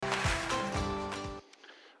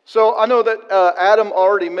So I know that Adam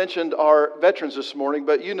already mentioned our veterans this morning,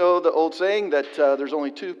 but you know the old saying that there's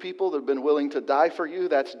only two people that have been willing to die for you.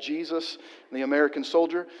 That's Jesus and the American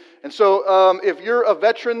soldier. And so if you're a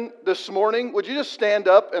veteran this morning, would you just stand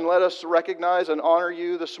up and let us recognize and honor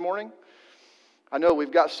you this morning? I know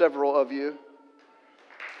we've got several of you.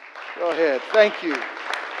 Go ahead. Thank you.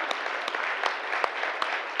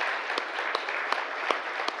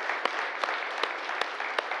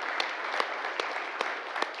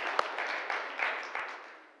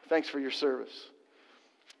 Thanks for your service.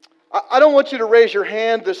 I don't want you to raise your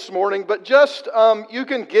hand this morning, but just you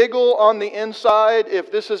can giggle on the inside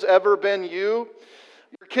if this has ever been you.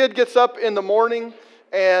 Your kid gets up in the morning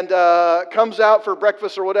and comes out for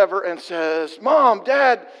breakfast or whatever and says, "Mom,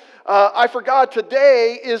 Dad, I forgot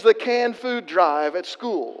today is the canned food drive at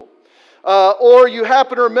school." Or you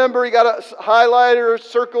happen to remember you got a highlighter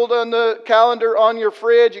circled on the calendar on your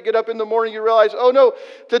fridge. You get up in the morning, you realize, oh no,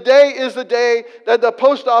 today is the day that the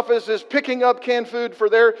post office is picking up canned food for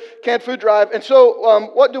their canned food drive. And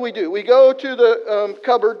so what do? We go to the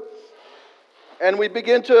cupboard and we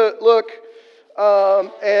begin to look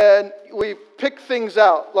and we pick things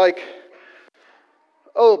out like,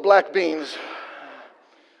 oh, black beans.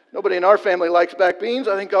 Nobody in our family likes black beans.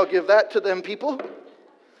 I think I'll give that to them people.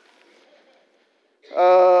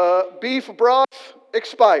 Beef broth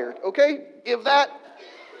expired. Okay, give that.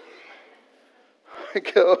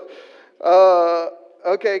 Go.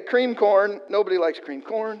 Okay, cream corn. Nobody likes cream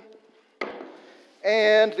corn.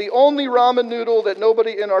 And the only ramen noodle that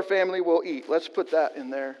nobody in our family will eat. Let's put that in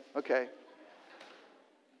there. Okay.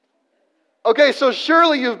 Okay, so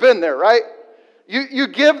surely you've been there, right? You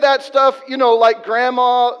give that stuff, like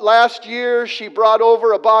Grandma last year, she brought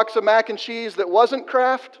over a box of mac and cheese that wasn't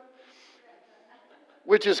Kraft.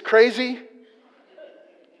 Which is crazy,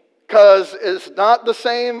 because it's not the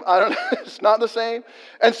same. I don't know, it's not the same.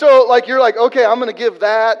 And so, you're like, okay, I'm going to give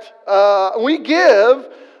that. We give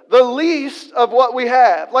the least of what we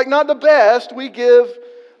have. Not the best, we give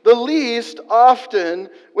the least often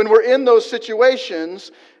when we're in those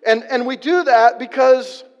situations. And we do that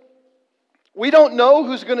because we don't know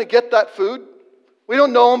who's going to get that food. We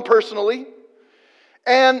don't know them personally.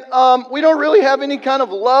 And we don't really have any kind of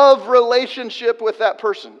love relationship with that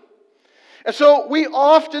person. And so we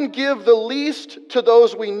often give the least to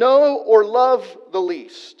those we know or love the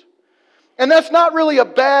least. And that's not really a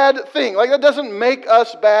bad thing. That doesn't make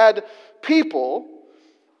us bad people.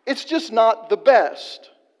 It's just not the best.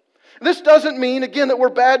 This doesn't mean, again, that we're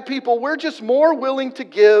bad people. We're just more willing to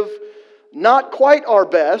give not quite our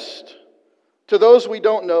best to those we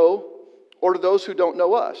don't know or to those who don't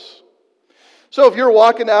know us. So if you're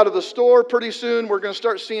walking out of the store, pretty soon we're going to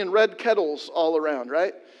start seeing red kettles all around,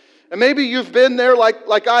 right? And maybe you've been there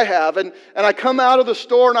like I have, and I come out of the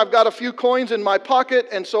store and I've got a few coins in my pocket,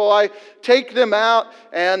 and so I take them out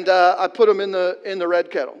and I put them in the red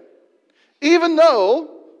kettle. Even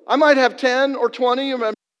though I might have 10 or 20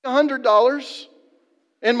 or $100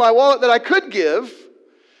 in my wallet that I could give,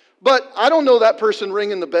 but I don't know that person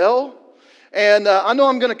ringing the bell. And I know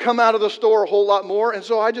I'm going to come out of the store a whole lot more, and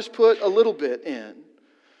so I just put a little bit in.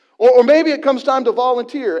 Or maybe it comes time to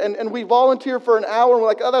volunteer, and we volunteer for an hour, and we're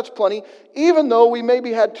like, oh, that's plenty, even though we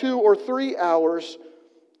maybe had 2 or 3 hours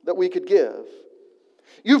that we could give.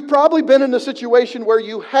 You've probably been in a situation where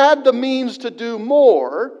you had the means to do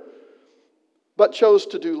more, but chose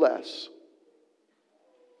to do less.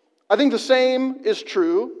 I think the same is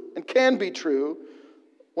true, and can be true,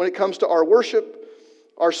 when it comes to our worship,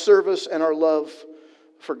 our service, and our love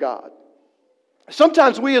for God.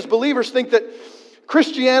 Sometimes we as believers think that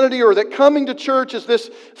Christianity or that coming to church is this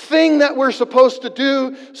thing that we're supposed to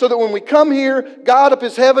do so that when we come here, God up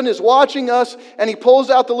in heaven is watching us and He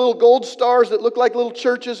pulls out the little gold stars that look like little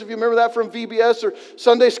churches, if you remember that from VBS or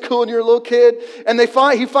Sunday school when you're a little kid. And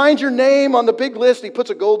He finds your name on the big list and He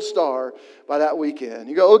puts a gold star by that weekend.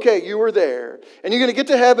 You go, okay, you were there. And you're going to get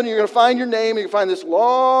to heaven, and you're going to find your name, and you're going to find this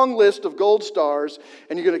long list of gold stars,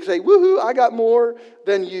 and you're going to say, woohoo, I got more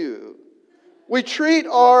than you. We treat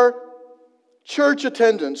our church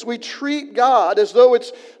attendance, we treat God as though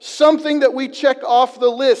it's something that we check off the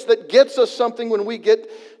list that gets us something when we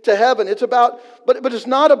get to heaven. But it's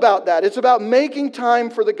not about that. It's about making time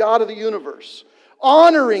for the God of the universe,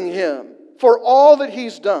 honoring Him for all that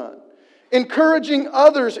He's done, encouraging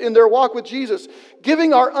others in their walk with Jesus,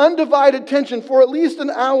 giving our undivided attention for at least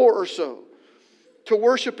an hour or so to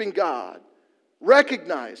worshiping God,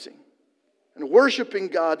 recognizing and worshiping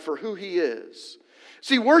God for who He is.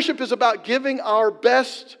 See, worship is about giving our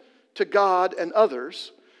best to God and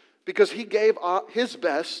others because He gave His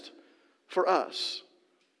best for us.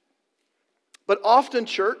 But often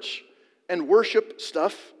church and worship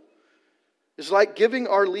stuff is like giving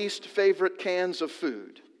our least favorite cans of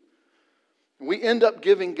food. We end up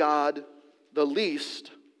giving God the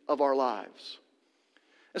least of our lives.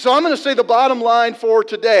 And so I'm going to say the bottom line for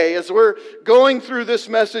today as we're going through this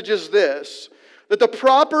message is this, that the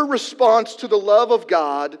proper response to the love of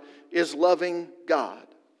God is loving God.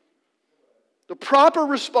 The proper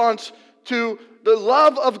response to the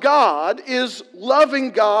love of God is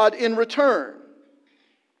loving God in return.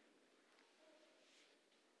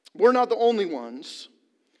 We're not the only ones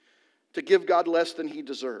to give God less than He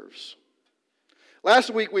deserves.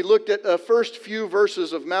 Last week we looked at the first few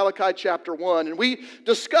verses of Malachi chapter 1, and we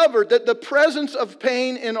discovered that the presence of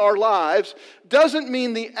pain in our lives doesn't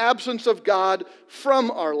mean the absence of God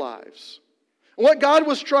from our lives. What God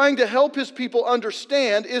was trying to help His people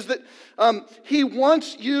understand is that He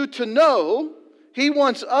wants you to know, He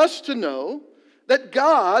wants us to know that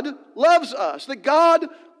God loves us, that God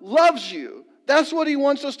loves you. That's what He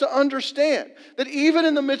wants us to understand. That even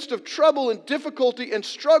in the midst of trouble and difficulty and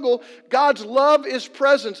struggle, God's love is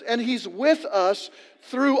present and He's with us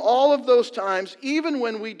through all of those times, even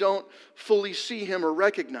when we don't fully see Him or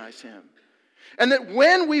recognize Him. And that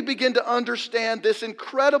when we begin to understand this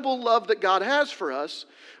incredible love that God has for us,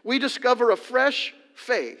 we discover a fresh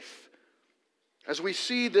faith as we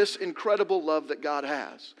see this incredible love that God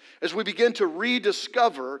has, as we begin to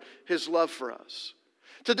rediscover His love for us.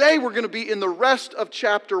 Today we're going to be in the rest of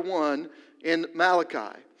chapter 1 in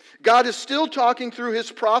Malachi. God is still talking through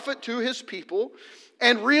His prophet to His people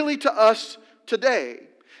and really to us today.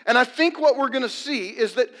 And I think what we're going to see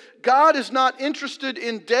is that God is not interested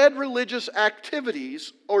in dead religious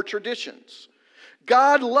activities or traditions.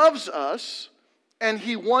 God loves us and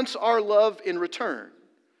He wants our love in return.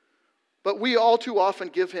 But we all too often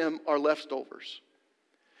give Him our leftovers.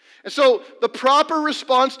 And so the proper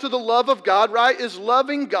response to the love of God, right, is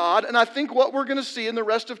loving God. And I think what we're going to see in the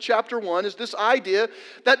rest of chapter 1 is this idea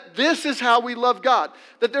that this is how we love God.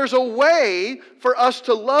 That there's a way for us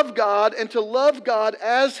to love God and to love God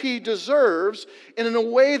as He deserves and in a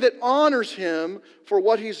way that honors Him for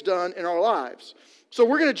what He's done in our lives. So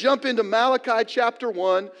we're going to jump into Malachi chapter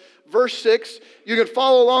 1. Verse 6, you can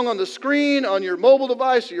follow along on the screen, on your mobile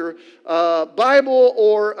device, your Bible,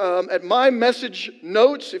 or at My Message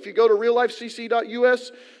Notes. If you go to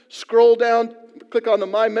reallifecc.us, scroll down, click on the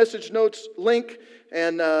My Message Notes link,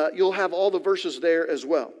 and you'll have all the verses there as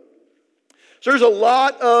well. So there's a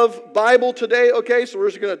lot of Bible today, okay, so we're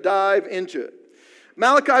just going to dive into it.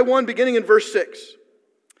 Malachi 1, beginning in verse 6.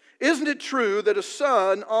 Isn't it true that a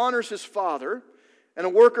son honors his father, and a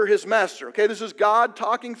worker his master? Okay, this is God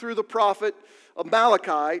talking through the prophet of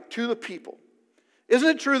Malachi to the people. Isn't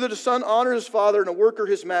it true that a son honors his father and a worker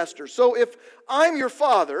his master? So if I'm your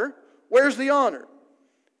father, where's the honor?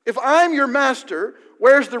 If I'm your master,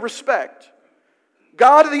 where's the respect?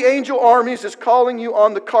 God of the angel armies is calling you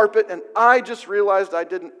on the carpet, and I just realized I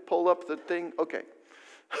didn't pull up the thing. Okay.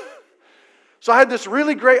 So I had this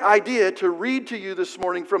really great idea to read to you this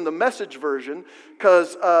morning from the Message version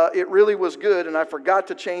because it really was good and I forgot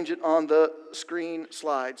to change it on the screen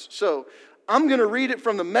slides. So I'm going to read it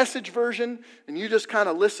from the Message version and you just kind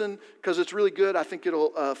of listen because it's really good. I think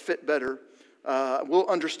it'll fit better. We'll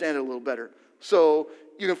understand it a little better. So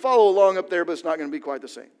you can follow along up there, but it's not going to be quite the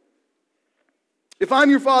same. If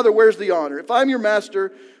I'm your father, where's the honor? If I'm your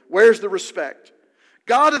master, where's the respect?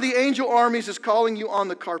 God of the angel armies is calling you on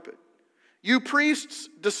the carpet. You priests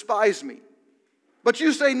despise me. But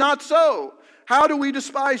you say, not so. How do we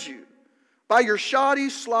despise you? By your shoddy,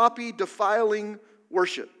 sloppy, defiling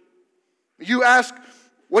worship. You ask,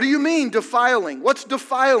 what do you mean defiling? What's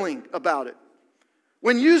defiling about it?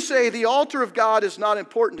 When you say the altar of God is not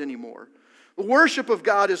important anymore, the worship of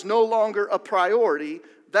God is no longer a priority,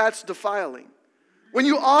 that's defiling. When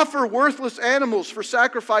you offer worthless animals for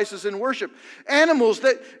sacrifices in worship, animals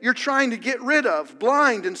that you're trying to get rid of,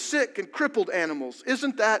 blind and sick and crippled animals,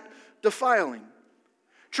 isn't that defiling?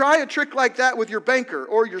 Try a trick like that with your banker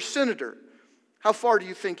or your senator. How far do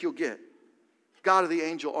you think you'll get? God of the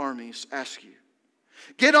angel armies asks you.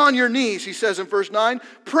 Get on your knees, he says in verse 9.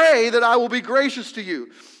 Pray that I will be gracious to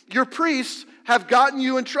you. Your priests have gotten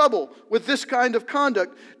you in trouble with this kind of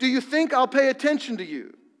conduct. Do you think I'll pay attention to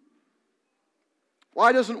you?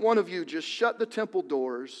 Why doesn't one of you just shut the temple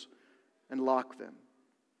doors and lock them?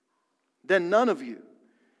 Then none of you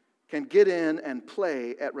can get in and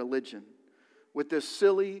play at religion with this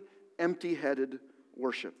silly, empty-headed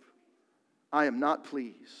worship. I am not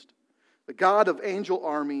pleased. The God of angel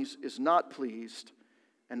armies is not pleased,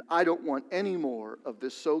 and I don't want any more of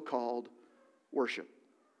this so-called worship.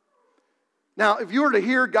 Now, if you were to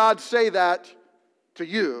hear God say that to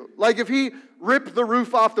you, like if He ripped the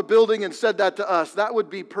roof off the building and said that to us, that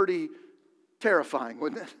would be pretty terrifying,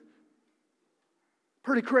 wouldn't it?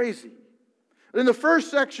 Pretty crazy. In the first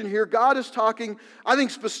section here, God is talking, I think,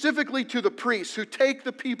 specifically to the priests who take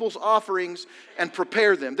the people's offerings and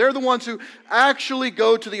prepare them. They're the ones who actually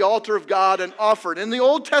go to the altar of God and offer it. In the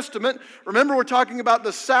Old Testament, remember we're talking about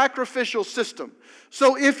the sacrificial system.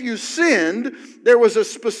 So if you sinned, there was a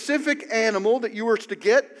specific animal that you were to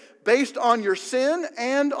get based on your sin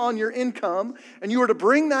and on your income, and you were to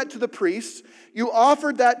bring that to the priests. You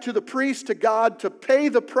offered that to the priest, to God, to pay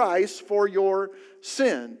the price for your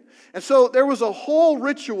sin. And so there was a whole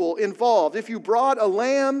ritual involved. If you brought a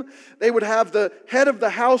lamb, they would have the head of the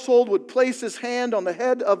household would place his hand on the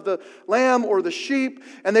head of the lamb or the sheep,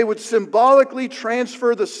 and they would symbolically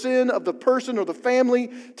transfer the sin of the person or the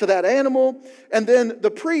family to that animal. And then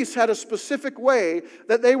the priest had a specific way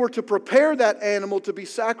that they were to prepare that animal to be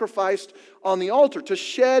sacrificed on the altar, to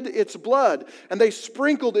shed its blood. And they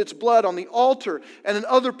sprinkled its blood on the altar and in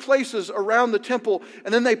other places around the temple.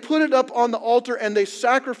 And then they put it up on the altar and they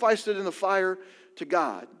sacrificed it in the fire to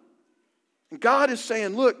God. And God is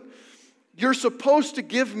saying, look, you're supposed to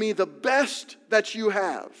give me the best that you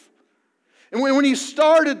have. And when he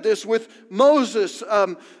started this with Moses,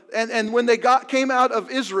 and when they came out of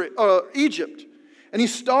Egypt, and he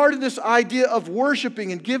started this idea of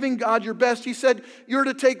worshiping and giving God your best, he said, you're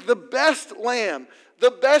to take the best lamb,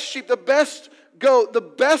 the best sheep, the best goat, the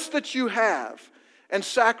best that you have, and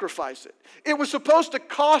sacrifice it. It was supposed to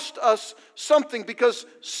cost us something because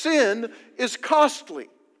sin is costly.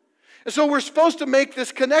 And so we're supposed to make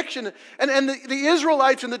this connection. And the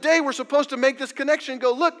Israelites in the day were supposed to make this connection and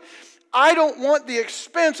go, look, I don't want the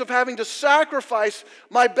expense of having to sacrifice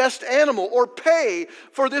my best animal or pay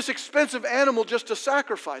for this expensive animal just to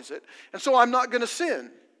sacrifice it. And so I'm not going to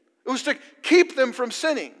sin. It was to keep them from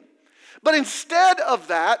sinning. But instead of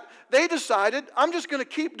that, they decided, I'm just going to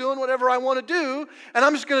keep doing whatever I want to do, and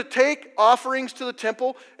I'm just going to take offerings to the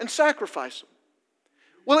temple and sacrifice them.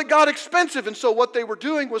 Well, it got expensive, and so what they were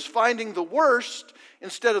doing was finding the worst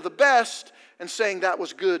instead of the best and saying that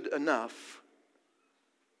was good enough.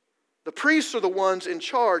 The priests are the ones in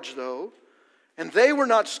charge, though, and they were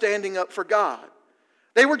not standing up for God.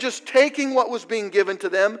 They were just taking what was being given to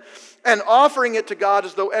them and offering it to God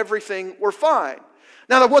as though everything were fine.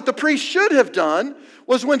 Now, what the priest should have done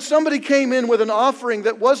was when somebody came in with an offering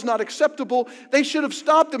that was not acceptable, they should have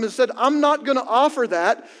stopped them and said, I'm not going to offer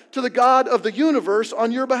that to the God of the universe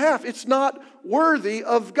on your behalf. It's not worthy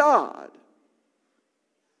of God.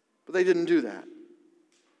 But they didn't do that.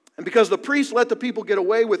 And because the priests let the people get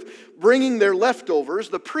away with bringing their leftovers,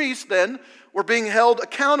 the priests then were being held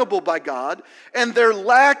accountable by God, and their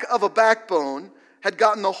lack of a backbone had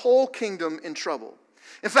gotten the whole kingdom in trouble.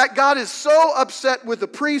 In fact, God is so upset with the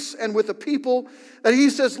priests and with the people that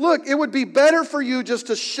he says, look, it would be better for you just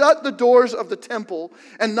to shut the doors of the temple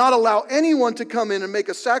and not allow anyone to come in and make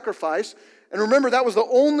a sacrifice. And remember, that was the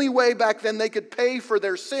only way back then they could pay for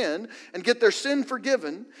their sin and get their sin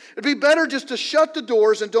forgiven. It'd be better just to shut the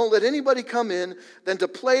doors and don't let anybody come in than to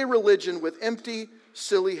play religion with empty,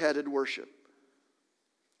 silly-headed worship.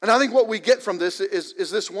 And I think what we get from this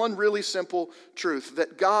is this one really simple truth,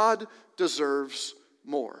 that God deserves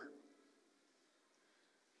more.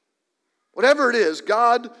 Whatever it is,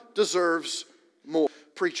 God deserves more.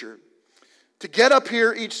 Preacher, to get up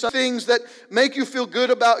here each Sunday, things that make you feel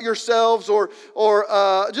good about yourselves or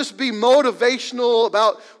just be motivational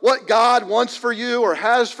about what God wants for you or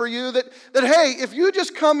has for you, that hey, if you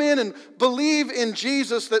just come in and believe in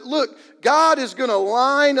Jesus, that look, God is going to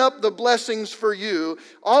line up the blessings for you.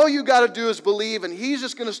 All you got to do is believe, and he's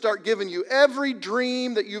just going to start giving you every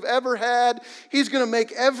dream that you've ever had. He's going to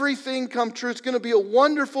make everything come true. It's going to be a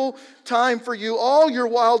wonderful time for you. All your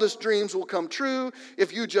wildest dreams will come true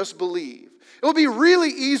if you just believe. It would be really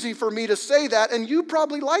easy for me to say that, and you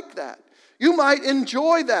probably like that. You might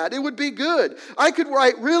enjoy that. It would be good. I could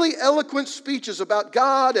write really eloquent speeches about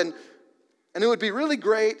God, and it would be really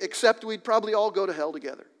great, except we'd probably all go to hell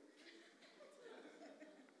together.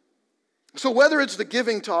 So whether it's the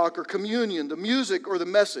giving talk or communion, the music or the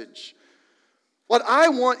message, what I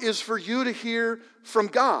want is for you to hear from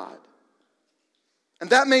God. And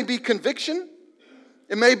that may be conviction,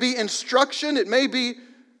 it may be instruction, it may be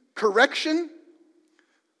correction,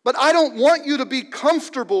 but I don't want you to be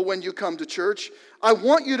comfortable when you come to church. I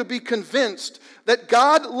want you to be convinced that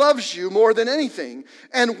God loves you more than anything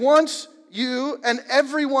and wants you and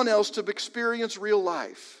everyone else to experience real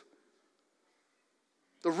life.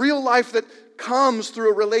 The real life that comes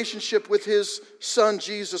through a relationship with his Son,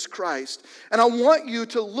 Jesus Christ. And I want you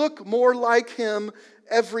to look more like him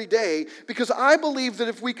every day, because I believe that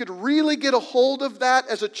if we could really get a hold of that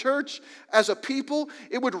as a church, as a people,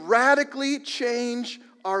 it would radically change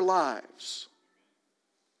our lives.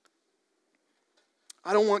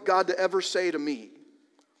 I don't want God to ever say to me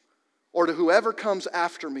or to whoever comes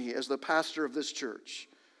after me as the pastor of this church,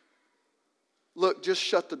 look, just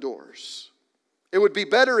shut the doors. It would be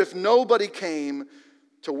better if nobody came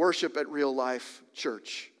to worship at Real Life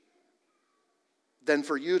Church than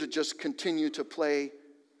for you to just continue to play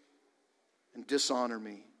and dishonor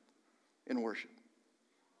me in worship.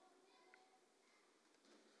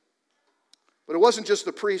 But it wasn't just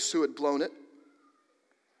the priests who had blown it.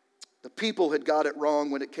 The people had got it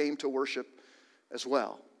wrong when it came to worship as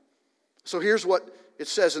well. So here's what it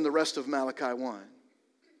says in the rest of Malachi 1.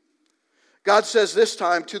 God says this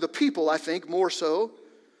time to the people, I think, more so,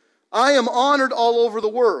 I am honored all over the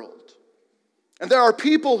world. And there are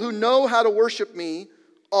people who know how to worship me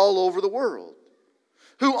all over the world,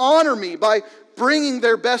 who honor me by bringing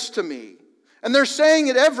their best to me. And they're saying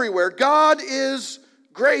it everywhere. God is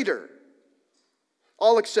greater.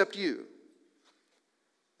 All except you.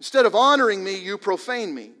 Instead of honoring me, you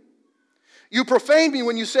profane me. You profane me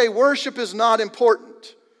when you say worship is not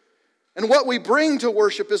important. And what we bring to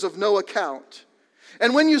worship is of no account.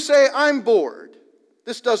 And when you say, I'm bored,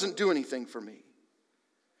 this doesn't do anything for me.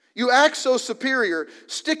 You act so superior,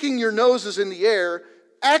 sticking your noses in the air.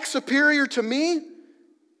 Act superior to me?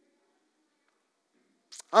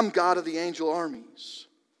 I'm God of the angel armies.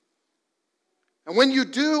 And when you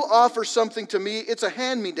do offer something to me, it's a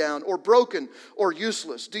hand-me-down or broken or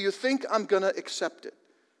useless. Do you think I'm going to accept it?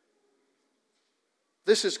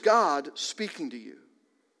 This is God speaking to you.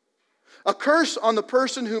 A curse on the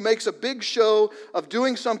person who makes a big show of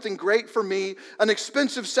doing something great for me, an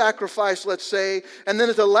expensive sacrifice, let's say, and then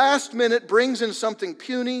at the last minute brings in something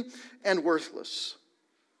puny and worthless.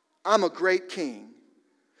 I'm a great king,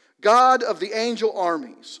 God of the angel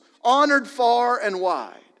armies, honored far and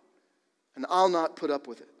wide, and I'll not put up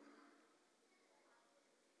with it.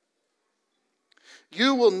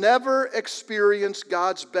 You will never experience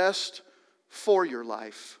God's best for your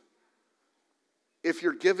life if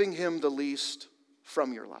you're giving Him the least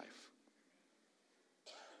from your life.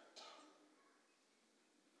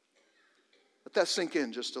 Let that sink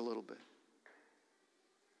in just a little bit.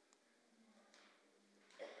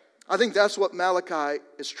 I think that's what Malachi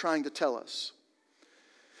is trying to tell us.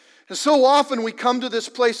 And so often we come to this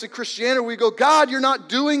place in Christianity, we go, God, you're not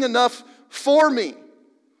doing enough for me.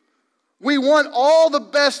 We want all the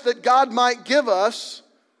best that God might give us,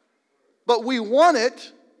 but we want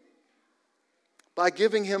it by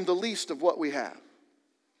giving Him the least of what we have.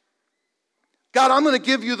 God, I'm going to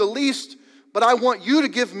give you the least, but I want you to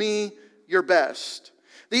give me your best.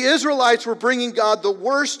 The Israelites were bringing God the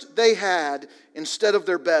worst they had instead of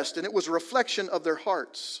their best, and it was a reflection of their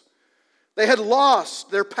hearts. They had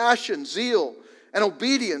lost their passion, zeal, and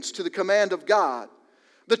obedience to the command of God.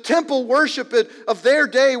 The temple worship of their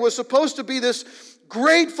day was supposed to be this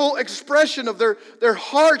grateful expression of their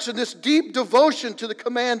hearts and this deep devotion to the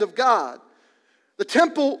command of God. The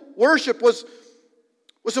temple worship was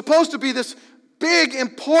supposed to be this big,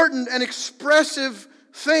 important, and expressive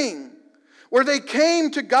thing where they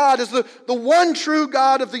came to God as the one true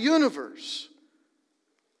God of the universe.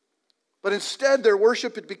 But instead, their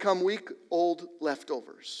worship had become weak, old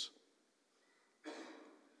leftovers.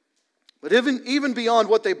 But even beyond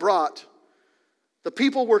what they brought, the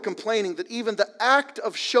people were complaining that even the act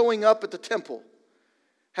of showing up at the temple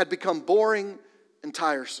had become boring and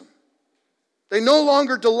tiresome. They no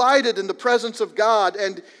longer delighted in the presence of God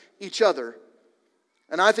and each other.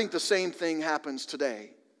 And I think the same thing happens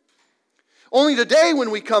today. Only today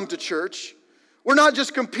when we come to church, we're not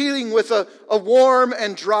just competing with a warm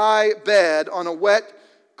and dry bed on a wet,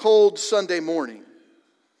 cold Sunday morning.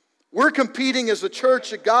 We're competing as the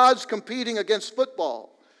church that God's competing against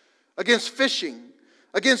football, against fishing,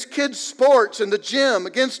 against kids' sports and the gym,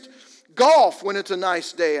 against golf when it's a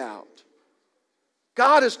nice day out.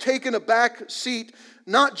 God has taken a back seat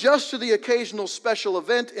not just to the occasional special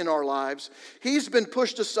event in our lives. He's been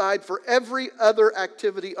pushed aside for every other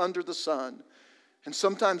activity under the sun, and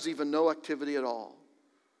sometimes even no activity at all.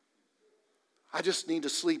 I just need to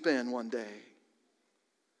sleep in one day.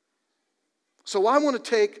 So I want to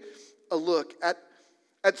take a look at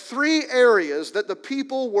three areas that the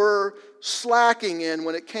people were slacking in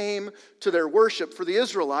when it came to their worship for the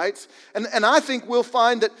Israelites. And I think we'll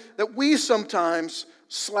find that we sometimes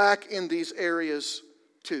slack in these areas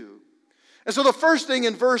too. And so the first thing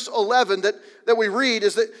in verse 11 that we read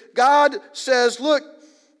is that God says, look,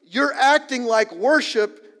 you're acting like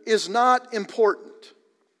worship is not important.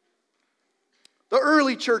 The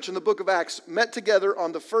early church in the book of Acts met together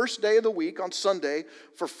on the first day of the week, on Sunday,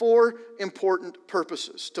 for four important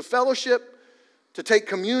purposes: to fellowship, to take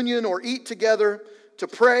communion or eat together, to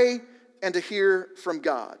pray, and to hear from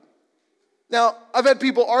God. Now, I've had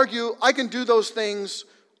people argue, I can do those things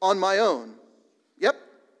on my own. Yep,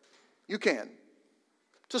 you can,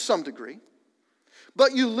 to some degree.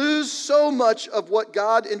 But you lose so much of what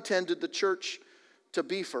God intended the church to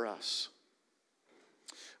be for us.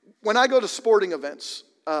 When I go to sporting events,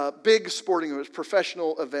 big sporting events,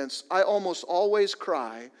 professional events, I almost always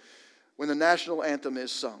cry when the national anthem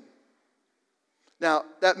is sung. Now,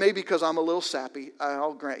 that may be because I'm a little sappy.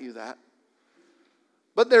 I'll grant you that.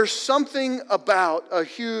 But there's something about a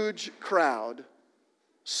huge crowd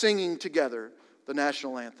singing together the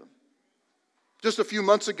national anthem. Just a few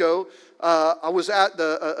months ago, I was at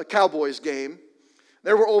a Cowboys game.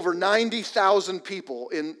 There were over 90,000 people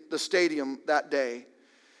in the stadium that day.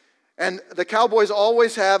 And the Cowboys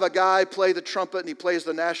always have a guy play the trumpet, and he plays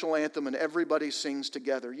the national anthem, and everybody sings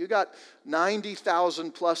together. You got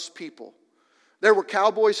 90,000 plus people. There were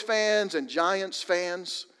Cowboys fans and Giants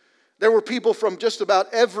fans. There were people from just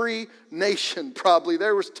about every nation, probably.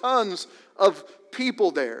 There was tons of people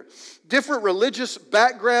there. Different religious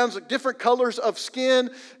backgrounds, different colors of skin,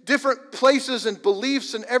 different places and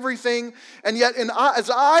beliefs and everything. And yet, as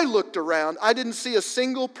I looked around, I didn't see a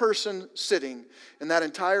single person sitting in that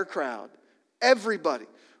entire crowd. Everybody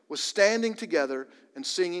was standing together and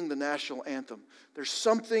singing the national anthem. There's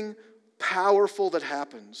something powerful that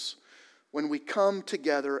happens when we come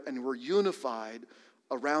together and we're unified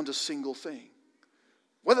around a single thing.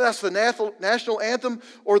 Whether that's the national anthem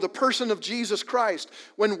or the person of Jesus Christ,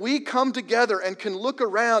 when we come together and can look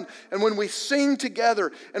around, and when we sing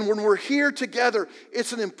together, and when we're here together,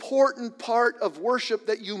 it's an important part of worship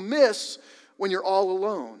that you miss when you're all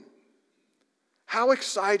alone. How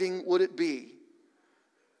exciting would it be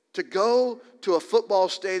to go to a football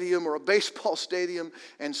stadium or a baseball stadium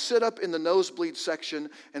and sit up in the nosebleed section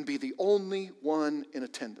and be the only one in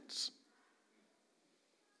attendance?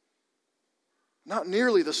 Not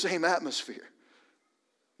nearly the same atmosphere.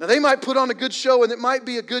 Now, they might put on a good show and it might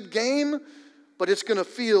be a good game, but it's going to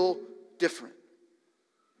feel different.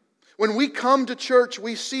 When we come to church,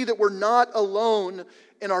 we see that we're not alone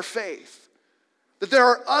in our faith, that there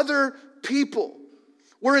are other people.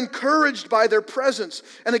 We're encouraged by their presence.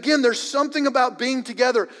 And again, there's something about being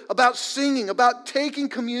together, about singing, about taking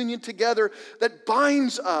communion together that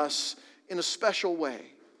binds us in a special way.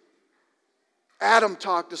 Adam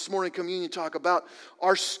talked this morning, communion talk, about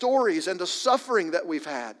our stories and the suffering that we've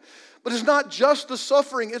had. But it's not just the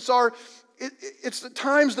suffering, it's the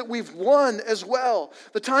times that we've won as well.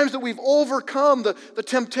 The times that we've overcome the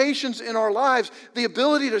temptations in our lives. The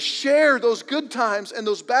ability to share those good times and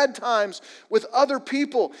those bad times with other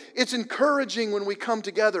people. It's encouraging when we come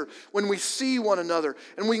together, when we see one another.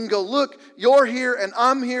 And we can go, look, you're here and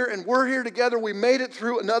I'm here and we're here together. We made it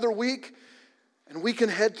through another week. And we can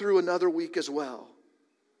head through another week as well.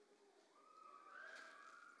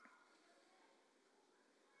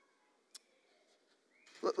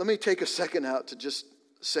 Let me take a second out to just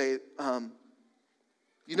say,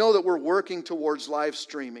 you know that we're working towards live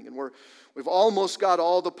streaming, and we've almost got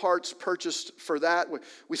all the parts purchased for that.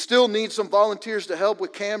 We still need some volunteers to help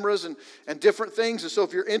with cameras and different things. And so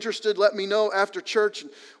if you're interested, let me know after church,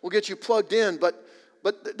 and we'll get you plugged in. But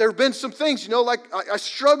there have been some things, like I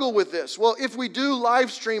struggle with this. Well, if we do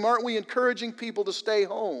live stream, aren't we encouraging people to stay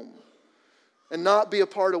home and not be a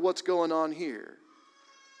part of what's going on here?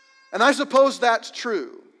 And I suppose that's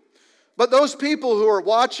true. But those people who are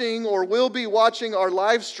watching or will be watching our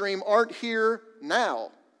live stream aren't here now.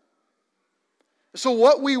 So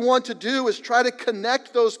what we want to do is try to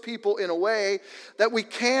connect those people in a way that we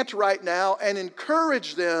can't right now and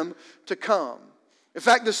encourage them to come. In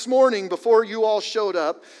fact, this morning, before you all showed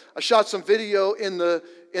up, I shot some video in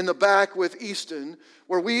the back with Easton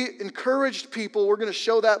where we encouraged people. We're going to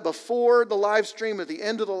show that before the live stream, at the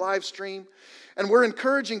end of the live stream. And we're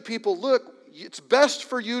encouraging people, look, it's best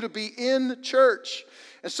for you to be in church.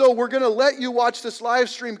 And so we're going to let you watch this live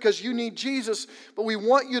stream because you need Jesus, but we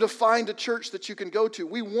want you to find a church that you can go to.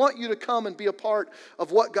 We want you to come and be a part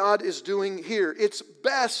of what God is doing here. It's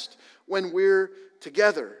best when we're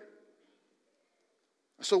together.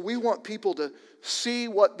 So we want people to see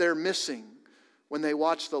what they're missing when they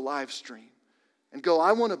watch the live stream and go,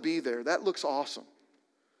 I want to be there. That looks awesome.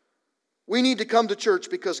 We need to come to church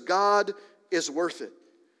because God is worth it.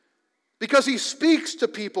 Because He speaks to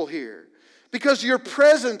people here. Because your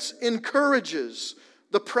presence encourages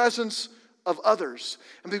the presence of others.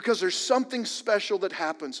 And because there's something special that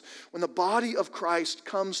happens when the body of Christ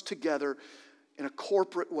comes together in a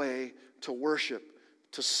corporate way to worship,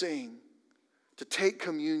 to sing, to take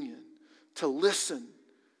communion, to listen.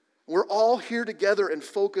 We're all here together and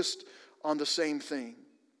focused on the same thing.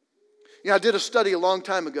 I did a study a long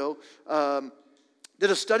time ago. did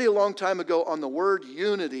a study a long time ago on the word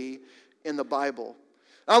unity in the Bible.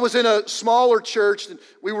 I was in a smaller church, and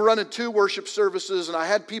we were running 2 worship services, and I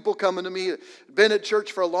had people coming to me, been at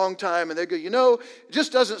church for a long time, and they go, it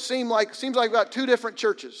just doesn't seems like we've got 2 different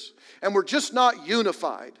churches, and we're just not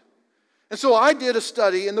unified. And so I did a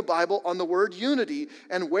study in the Bible on the word unity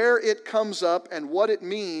and where it comes up and what it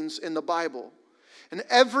means in the Bible. And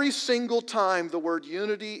every single time the word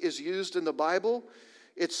unity is used in the Bible,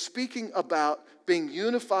 it's speaking about being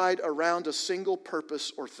unified around a single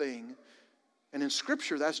purpose or thing. And in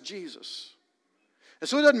Scripture, that's Jesus. And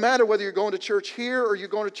so it doesn't matter whether you're going to church here or you're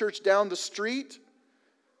going to church down the street.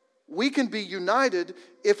 We can be united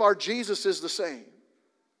if our Jesus is the same.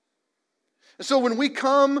 And so when we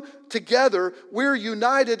come together, we're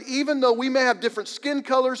united even though we may have different skin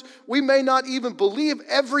colors. We may not even believe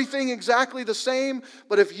everything exactly the same.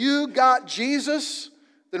 But if you got Jesus,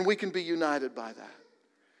 then we can be united by that.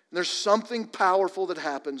 And there's something powerful that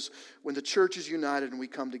happens when the church is united and we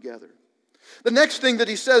come together. The next thing that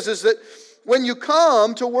he says is that when you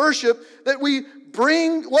come to worship, that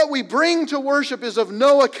what we bring to worship is of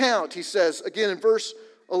no account, he says again in verse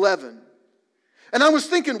 11. And I was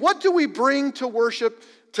thinking, what do we bring to worship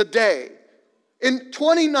today? In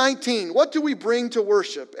 2019, what do we bring to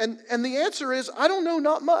worship? And the answer is, I don't know,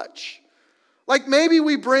 not much. Like maybe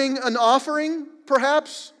we bring an offering,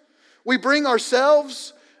 perhaps. We bring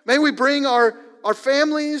ourselves. Maybe we bring our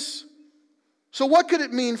families. So what could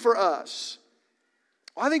it mean for us?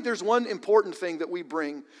 I think there's one important thing that we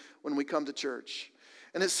bring when we come to church.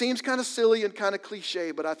 And it seems kind of silly and kind of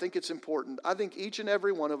cliche, but I think it's important. I think each and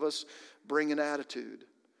every one of us bring an attitude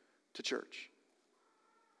to church.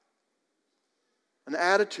 An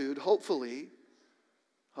attitude, hopefully,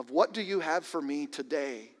 of what do you have for me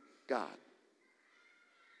today, God?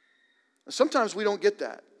 And sometimes we don't get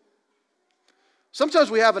that.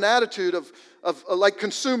 Sometimes we have an attitude of like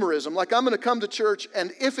consumerism, like I'm going to come to church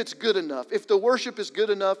and if it's good enough, if the worship is good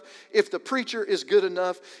enough, if the preacher is good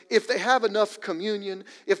enough, if they have enough communion,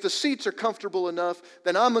 if the seats are comfortable enough,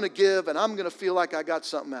 then I'm going to give and I'm going to feel like I got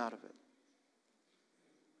something out of it.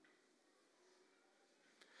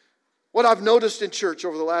 What I've noticed in church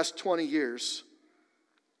over the last 20 years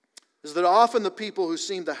is that often the people who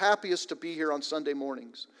seem the happiest to be here on Sunday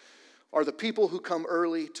mornings are the people who come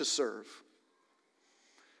early to serve.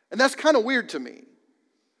 And that's kind of weird to me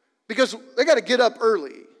because they got to get up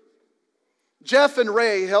early. Jeff and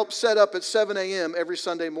Ray help set up at 7 a.m. every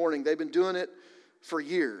Sunday morning. They've been doing it for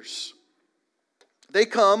years. They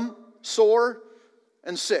come sore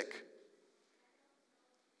and sick,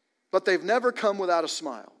 but they've never come without a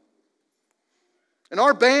smile. And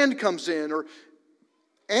our band comes in, or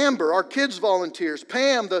Amber, our kids volunteers,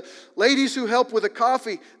 Pam, the ladies who help with the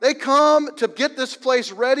coffee, they come to get this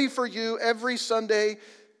place ready for you every Sunday.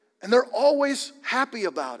 And they're always happy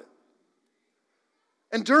about it.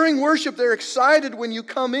 And during worship, they're excited when you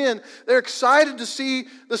come in. They're excited to see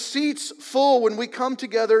the seats full when we come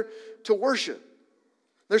together to worship.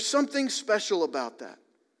 There's something special about that.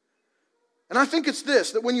 And I think it's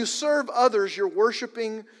this, that when you serve others, you're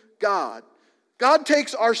worshiping God. God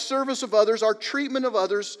takes our service of others, our treatment of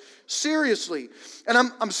others seriously. And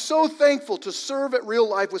I'm so thankful to serve at Real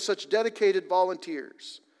Life with such dedicated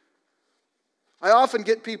volunteers. I often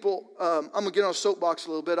get people, I'm going to get on a soapbox a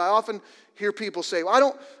little bit. I often hear people say,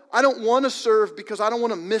 well, I don't want to serve because I don't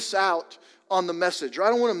want to miss out on the message, or I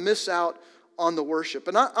don't want to miss out on the worship.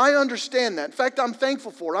 And I understand that. In fact, I'm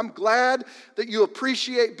thankful for it. I'm glad that you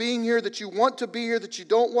appreciate being here, that you want to be here, that you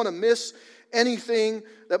don't want to miss anything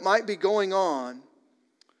that might be going on.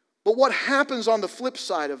 But what happens on the flip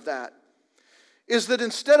side of that is that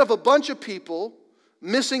instead of a bunch of people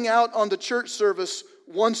missing out on the church service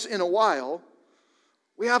once in a while,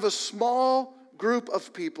 we have a small group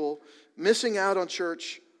of people missing out on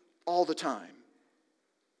church all the time.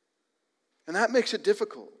 And that makes it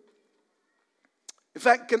difficult. In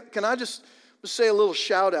fact, can I just say a little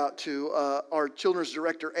shout out to our children's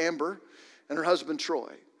director, Amber, and her husband,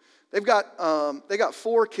 Troy. They got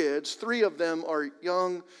 4 kids. 3 of them are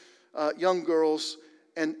young girls.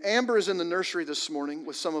 And Amber is in the nursery this morning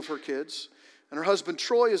with some of her kids. And her husband,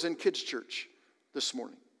 Troy, is in kids' church this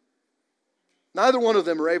morning. Neither one of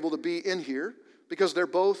them are able to be in here because they're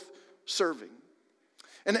both serving.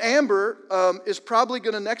 And Amber is probably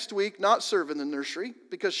going to next week not serve in the nursery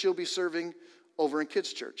because she'll be serving over in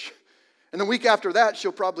kids' church. And the week after that,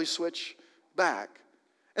 she'll probably switch back.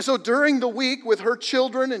 And so during the week with her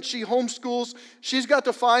children, and she homeschools, she's got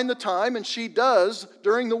to find the time, and she does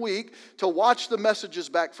during the week, to watch the messages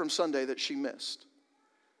back from Sunday that she missed.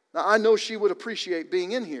 Now, I know she would appreciate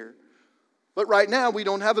being in here. But right now, we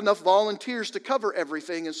don't have enough volunteers to cover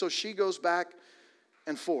everything, and so she goes back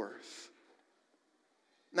and forth.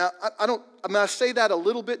 Now, I say that a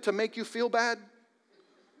little bit to make you feel bad.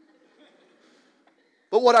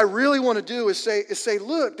 But what I really want to do is say,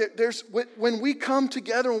 look, when we come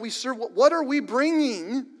together and we serve, what are we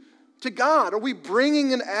bringing to God? Are we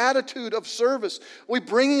bringing an attitude of service? Are we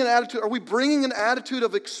bringing an attitude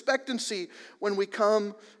of expectancy when we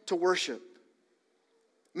come to worship?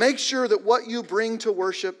 Make sure that what you bring to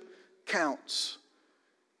worship counts.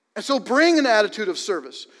 And so bring an attitude of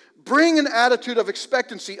service. Bring an attitude of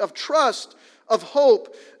expectancy, of trust, of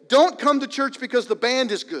hope. Don't come to church because the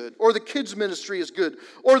band is good, or the kids' ministry is good,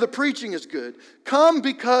 or the preaching is good. Come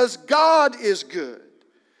because God is good,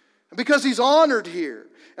 and because He's honored here,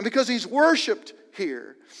 and because He's worshiped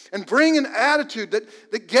here. And bring an attitude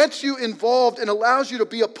that gets you involved and allows you to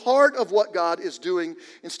be a part of what God is doing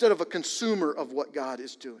instead of a consumer of what God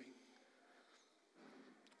is doing.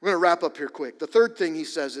 We're going to wrap up here quick. The third thing he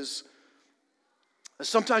says is,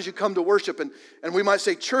 sometimes you come to worship and we might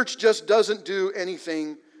say, church just doesn't do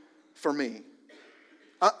anything for me.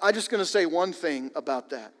 I'm just going to say one thing about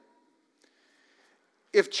that.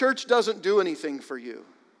 If church doesn't do anything for you,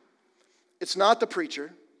 it's not the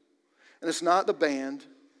preacher, and it's not the band,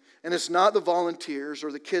 and it's not the volunteers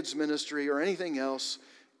or the kids' ministry or anything else.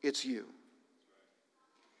 It's you.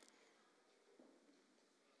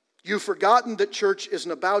 You've forgotten that church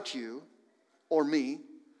isn't about you or me.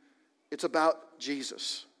 It's about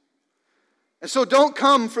Jesus. And so don't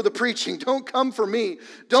come for the preaching. Don't come for me.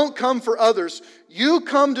 Don't come for others. You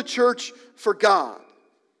come to church for God.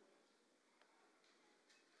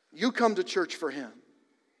 You come to church for Him.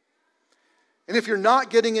 And if you're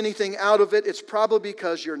not getting anything out of it, it's probably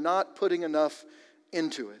because you're not putting enough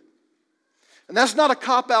into it. And that's not a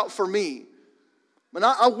cop-out for me.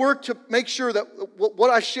 I work to make sure that what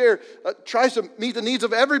I share tries to meet the needs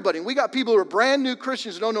of everybody. And we got people who are brand new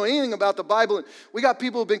Christians who don't know anything about the Bible. And we got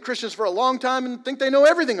people who have been Christians for a long time and think they know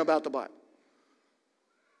everything about the Bible.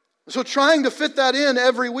 So trying to fit that in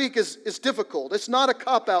every week is difficult. It's not a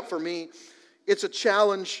cop-out for me. It's a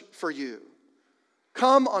challenge for you.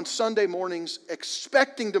 Come on Sunday mornings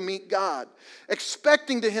expecting to meet God,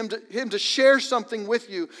 expecting Him to share something with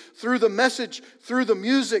you through the message, through the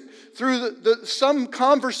music, through some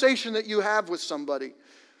conversation that you have with somebody.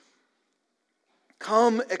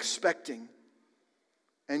 Come expecting,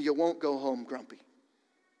 and you won't go home grumpy.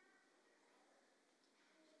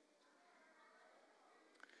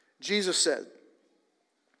 Jesus said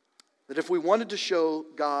that if we wanted to show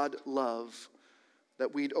God love,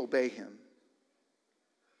 that we'd obey Him.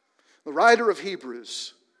 The writer of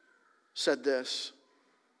Hebrews said this,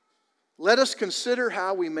 "Let us consider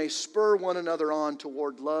how we may spur one another on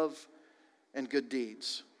toward love and good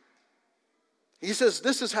deeds." He says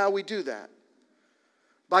this is how we do that.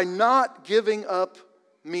 By not giving up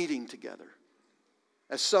meeting together,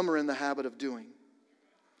 as some are in the habit of doing,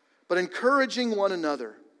 but encouraging one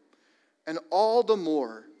another, and all the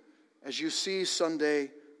more as you see Sunday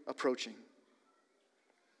approaching.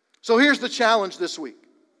 So here's the challenge this week.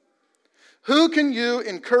 Who can you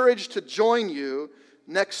encourage to join you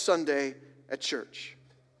next Sunday at church?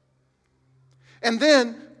 And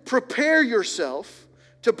then prepare yourself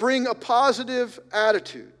to bring a positive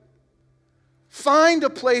attitude. Find a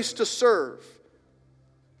place to serve.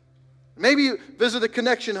 Maybe you visit the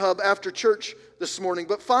Connection Hub after church this morning,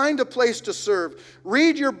 but find a place to serve.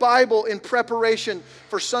 Read your Bible in preparation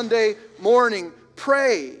for Sunday morning.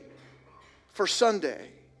 Pray for Sunday.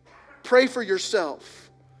 Pray for yourself,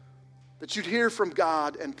 that you'd hear from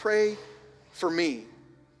God, and pray for me,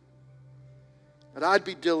 that I'd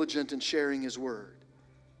be diligent in sharing His Word.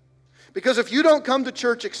 Because if you don't come to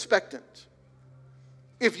church expectant,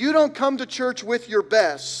 if you don't come to church with your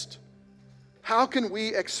best, how can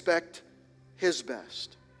we expect His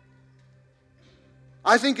best?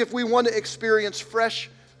 I think if we want to experience fresh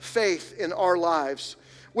faith in our lives,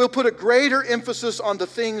 we'll put a greater emphasis on the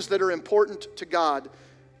things that are important to God,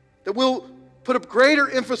 that we'll put a greater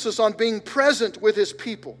emphasis on being present with His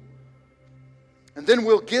people. And then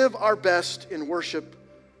we'll give our best in worship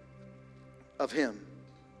of Him.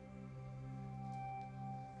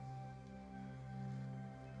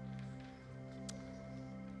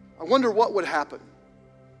 I wonder what would happen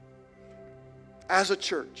as a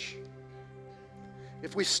church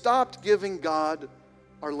if we stopped giving God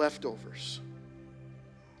our leftovers.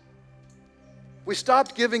 We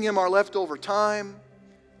stopped giving Him our leftover time,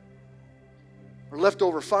 our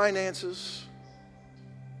leftover finances,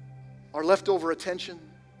 our leftover attention.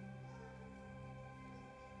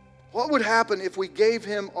 What would happen if we gave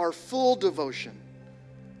Him our full devotion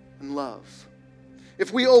and love?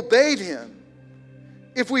 If we obeyed Him,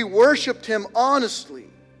 if we worshiped Him honestly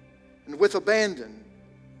and with abandon,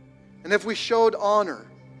 and if we showed honor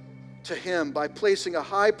to Him by placing a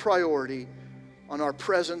high priority on our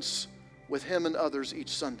presence with Him and others each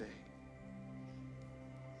Sunday.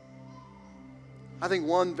 I think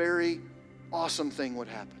one very awesome thing would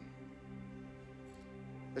happen.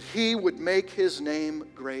 That He would make His name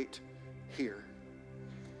great here.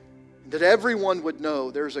 And that everyone would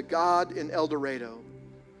know there's a God in El Dorado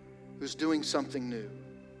who's doing something new.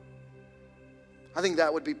 I think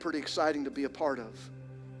that would be pretty exciting to be a part of.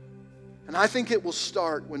 And I think it will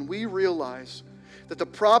start when we realize that the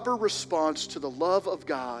proper response to the love of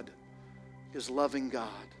God is loving God.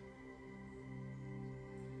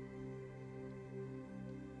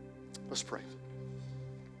 Let's pray.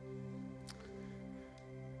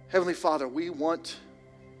 Heavenly Father, we want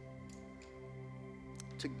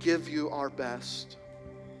to give you our best.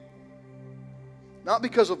 Not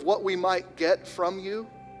because of what we might get from you,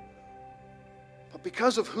 but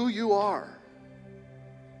because of who you are.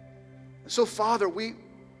 And so, Father, we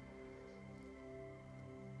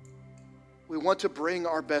want to bring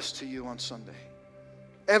our best to you on Sunday.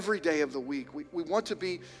 Every day of the week. We want to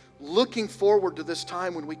be looking forward to this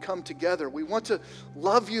time when we come together. We want to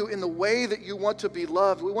love you in the way that you want to be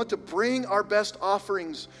loved. We want to bring our best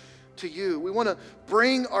offerings to you. We want to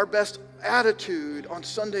bring our best attitude on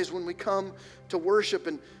Sundays when we come to worship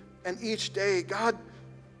and each day. God,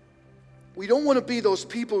 we don't want to be those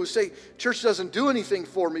people who say, church doesn't do anything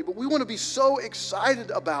for me, but we want to be so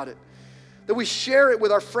excited about it that we share it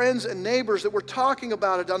with our friends and neighbors, that we're talking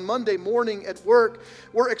about it on Monday morning at work.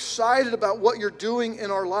 We're excited about what you're doing in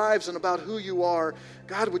our lives and about who you are.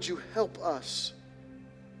 God, would you help us?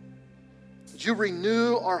 Would you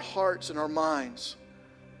renew our hearts and our minds?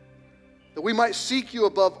 That we might seek you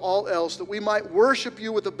above all else, that we might worship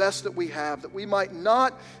you with the best that we have, that we might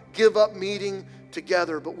not give up meeting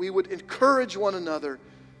together, but we would encourage one another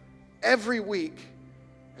every week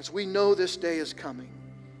as we know this day is coming.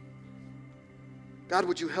 God,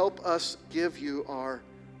 would you help us give you our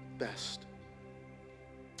best?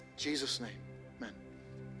 In Jesus' name, amen.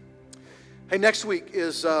 Hey, next week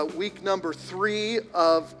is week number 3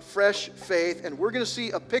 of Fresh Faith, and we're going to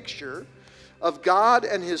see a picture of God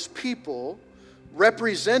and His people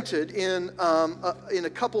represented in a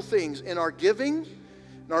couple things, in our giving,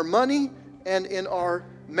 in our money, and in our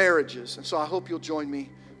marriages. And so I hope you'll join me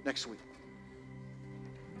next week.